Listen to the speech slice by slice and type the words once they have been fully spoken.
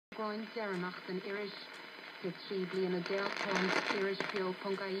Groin Deranacht and Irish. The 3 bliana déag táim Irish bio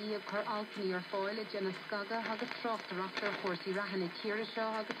Pungaí a chur alchemy ar fáile Jenna Skaga agus Trochtarachtar Horsey Rahana Kira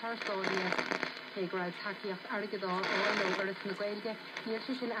Shaw agus Tarsália. Tegra takiacht argadá áil ó Eris na Gaeilge, níor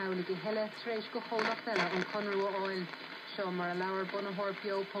sin álaigh heile tréis go cholacht eile an conrú áil. Seo mar a leabhar bunahor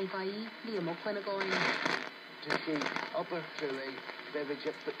bio Pungaí, Liam ó Quinagáin. Tisí upper trúé, bevid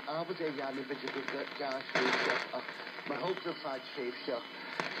ábad é Janni bid go gas fríomh mar hopla fad fríomh seo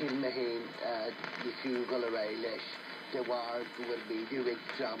cin na hain the fiú go le ré leis de war go bhfuil bíú ag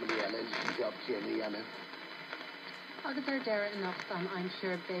dramani eile job chéanna Janna. Agus deire enough an I'm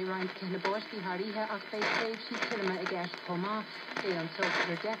sure bé roiint cinna bóistí tharíthe ach bé taobh sí cinema a gceist chomá, bé an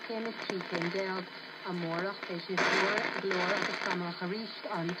sochtar decéim is 3 céim déag. A mórach bé sé glór agus samach a ríist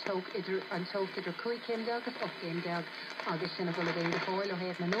an tóg idir 5 céim déag agus 8 céim déag agus sinna go le bhéin de fáil ó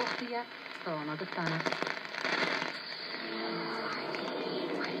héad na nóchtaí Brán agus Dana.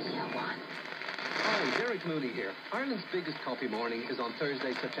 Hi, Derek Mooney here. Ireland's biggest coffee morning is on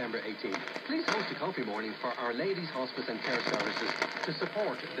Thursday, September 18th. Please host a coffee morning for Our Lady's Hospice and Care Services to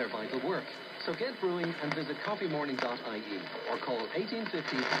support their vital work. So get brewing and visit coffeemorning.ie or call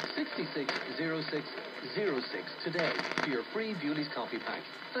 1850 66 06 06 today for your free Bewley's coffee pack.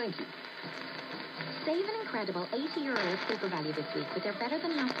 Thank you. Save an incredible €80 super value this week with their better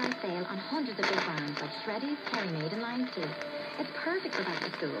than half price sale on hundreds of big brands like Shreddies, Kerry Maid and Lions too. It's perfect for back to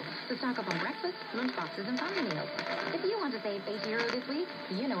school, so stock up on breakfast, lunch boxes and family meals. If you want to save €80 this week,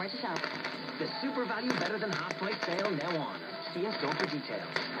 you know where to shop. The super value better than half price sale now on. See us store for details.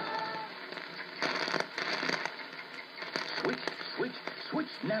 Switch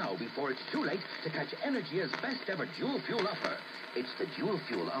now before it's too late to catch Energia's best ever dual fuel offer. It's the dual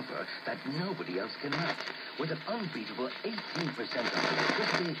fuel offer that nobody else can match, with an unbeatable 18% off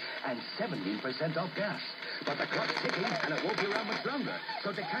electricity and 17% off gas. But the clock's ticking and it won't be around much longer.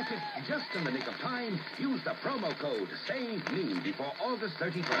 So to catch it just in the nick of time, use the promo code SAVEME before August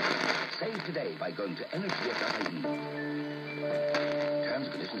 31st. Save today by going to energia.ie. Terms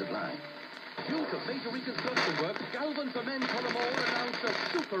and conditions apply. Due to major reconstruction work, Galvin for Men Tullamore announced a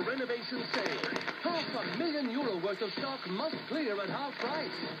super renovation sale. €500,000 worth of stock must clear at half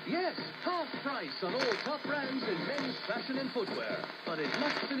price. Yes, half price on all top brands in men's fashion and footwear. But it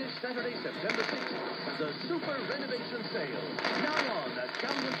must finish Saturday, September 6th. The super renovation sale. Now on at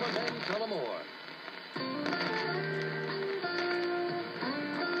Galvin for Men Tullamore.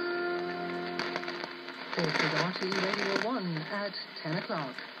 This is RTÉ Radio 1 at 10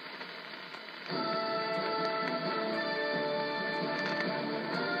 o'clock.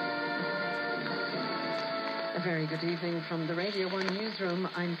 A very good evening from the Radio 1 newsroom.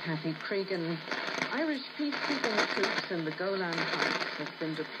 I'm Kathy Cregan. Irish peacekeeping troops in the Golan Heights have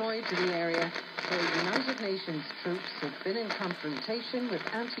been deployed to the area where United Nations troops have been in confrontation with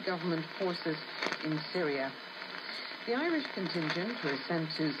anti-government forces in Syria. The Irish contingent were sent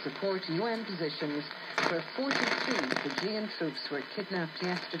to support UN positions where 42 Fijian troops were kidnapped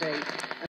yesterday.